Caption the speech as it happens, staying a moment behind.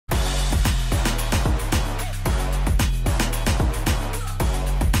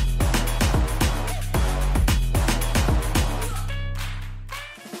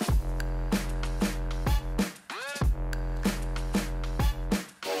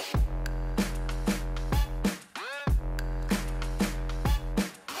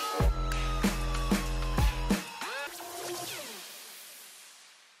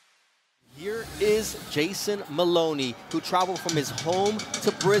Jason Moloney, who traveled from his home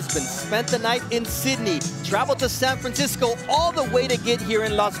to Brisbane, spent the night in Sydney, traveled to San Francisco all the way to get here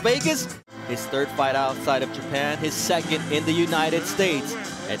in Las Vegas. His third fight outside of Japan, his second in the United States.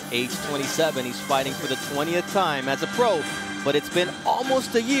 At age 27, he's fighting for the 20th time as a pro, but it's been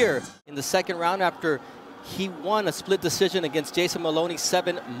almost a year in the second round after he won a split decision against Jason Moloney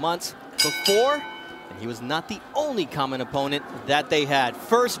 7 months before, and he was not the only common opponent that they had.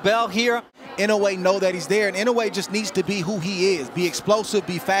 First bell here. Inoue know that he's there, and Inoue just needs to be who he is. Be explosive,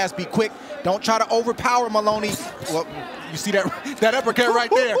 be fast, be quick. Don't try to overpower Moloney. Well, you see that uppercut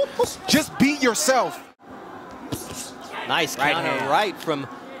right there. Just be yourself. Nice counter right from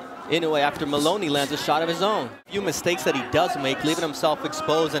Inoue after Moloney lands a shot of his own. A few mistakes that he does make, leaving himself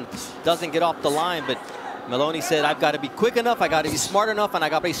exposed and doesn't get off the line, but Moloney said, I've got to be quick enough, I got to be smart enough, and I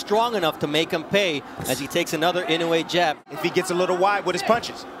got to be strong enough to make him pay as he takes another Inoue jab. If he gets a little wide with his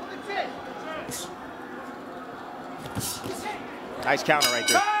punches. Nice counter right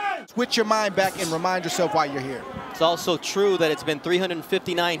there. Switch your mind back and remind yourself why you're here. It's also true that it's been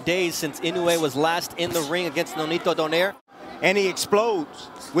 359 days since Inoue was last in the ring against Nonito Donaire. And he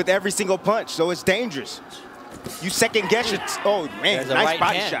explodes with every single punch, so it's dangerous. You second guess it. Oh, man, nice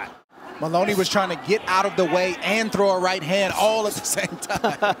body shot. Moloney was trying to get out of the way and throw a right hand all at the same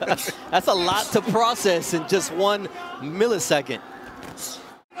time. That's a lot to process in just 1 millisecond.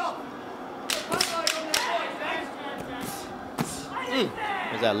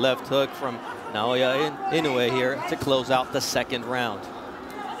 There's that left hook from Naoya Inoue here to close out the second round.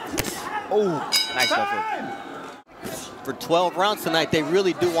 Oh, nice left hook. For 12 rounds tonight, they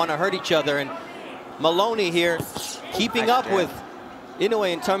really do want to hurt each other, and Moloney here keeping up with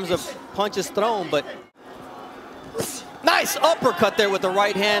Inoue in terms of punches thrown, but nice uppercut there with the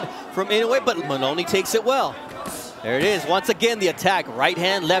right hand from Inoue, but Moloney takes it well. There it is, once again the attack, right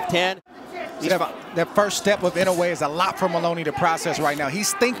hand, left hand. That first step of Inoue is a lot for Moloney to process right now.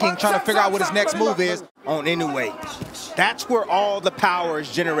 He's thinking, trying to figure out what his next move is. On Inoue, that's where all the power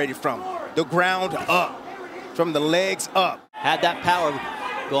is generated from. The ground up, from the legs up. Had that power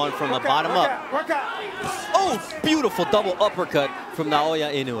going from the bottom up. Oh, beautiful double uppercut from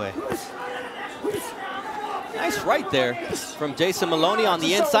Naoya Inoue. Nice right there from Jason Moloney on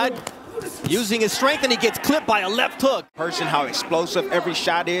the inside, using his strength, and he gets clipped by a left hook. Person, how explosive every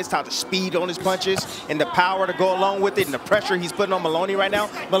shot is, how the speed on his punches, and the power to go along with it, and the pressure he's putting on Moloney right now.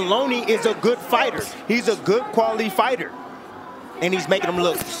 Moloney is a good fighter. He's a good quality fighter. And he's making him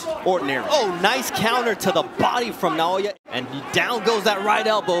look ordinary. Oh, nice counter to the body from Naoya. And down goes that right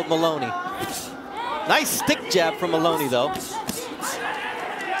elbow of Moloney. Nice stick jab from Moloney, though.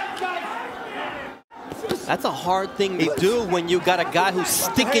 That's a hard thing to do when you got a guy who's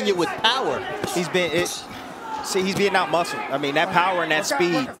sticking you with power. He's being out-muscled. I mean, that power and that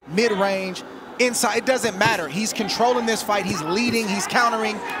speed. Mid-range, inside, it doesn't matter. He's controlling this fight. He's leading, he's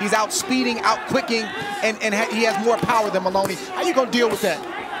countering, he's out-speeding, out-quicking, and he has more power than Moloney. How you gonna deal with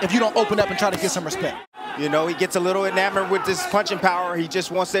that if you don't open up and try to get some respect? You know, he gets a little enamored with this punching power. He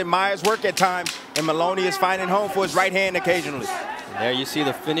just wants to admire his work at times, and Moloney is finding home for his right hand occasionally. And there you see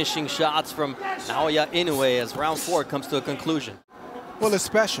the finishing shots from Naoya Inoue as round 4 comes to a conclusion. Well, it's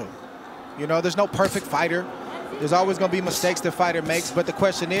special. You know, there's no perfect fighter. There's always going to be mistakes the fighter makes, but the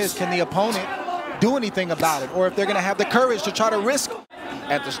question is, can the opponent do anything about it, or if they're going to have the courage to try to risk it?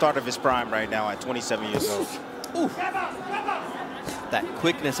 At the start of his prime right now at 27 years old. Ooh. That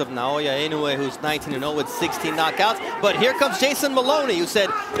quickness of Naoya Inoue, who's 19-0 with 16 knockouts. But here comes Jason Moloney, who said,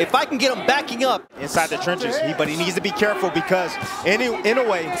 if I can get him backing up. Inside the trenches, but he needs to be careful because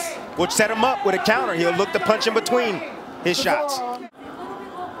Inoue will set him up with a counter. He'll look to punch in between his shots.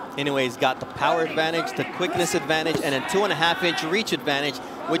 Inoue's got the power advantage, the quickness advantage, and a 2.5-inch reach advantage,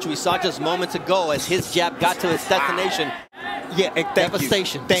 which we saw just moments ago as his jab got to its destination. Yeah,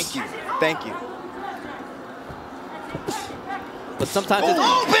 devastation. Thank you. Thank you. But sometimes it's,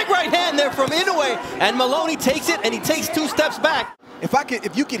 oh, big right hand there from Inoue, and Moloney takes it, and he takes 2 steps back.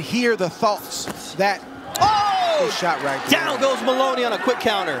 If you could hear the thoughts that shot right there. Down goes Moloney on a quick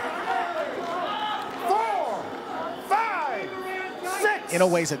counter. 4, 5, 6.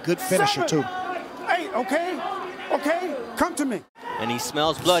 Inoue's a good finisher too. 8, okay, come to me. And he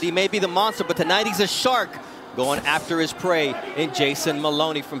smells blood. He may be the monster, but tonight he's a shark going after his prey in Jason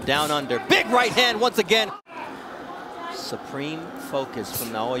Moloney from down under. Big right hand once again. Supreme focus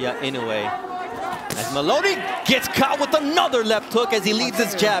from Naoya Inoue as Moloney gets caught with another left hook as he leaves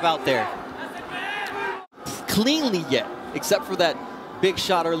his jab out there. Cleanly yet, except for that big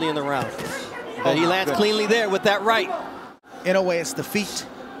shot early in the round. But he lands cleanly there with that right. Inoue, it's the feet.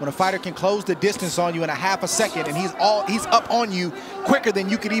 When a fighter can close the distance on you in a half a second and he's up on you quicker than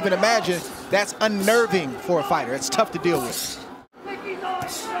you could even imagine, that's unnerving for a fighter. It's tough to deal with.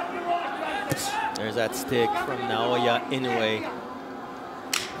 There's that stick from Naoya Inoue.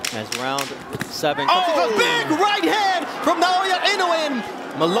 As round 7 comes a big right hand from Naoya Inoue, and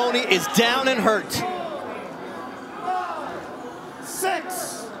Moloney is down and hurt.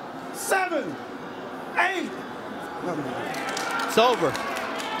 6, 7, 8. It's over.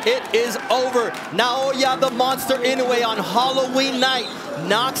 It is over. Naoya the Monster Inoue on Halloween night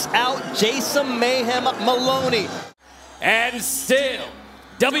knocks out Jason Mayhem Moloney. And still,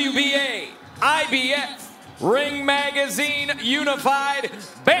 WBA, IBF, Ring Magazine Unified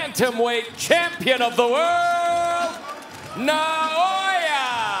Bantamweight Champion of the World,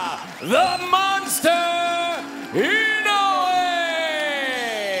 Naoya the Monster Inoue!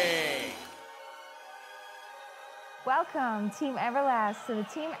 Welcome, Team Everlast, to the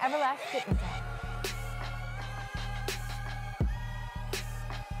Team Everlast Fitness app.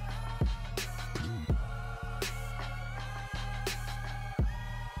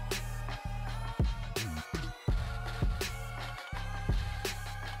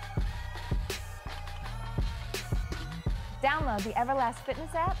 Download the Everlast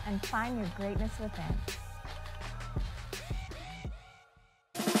Fitness app and find your greatness within.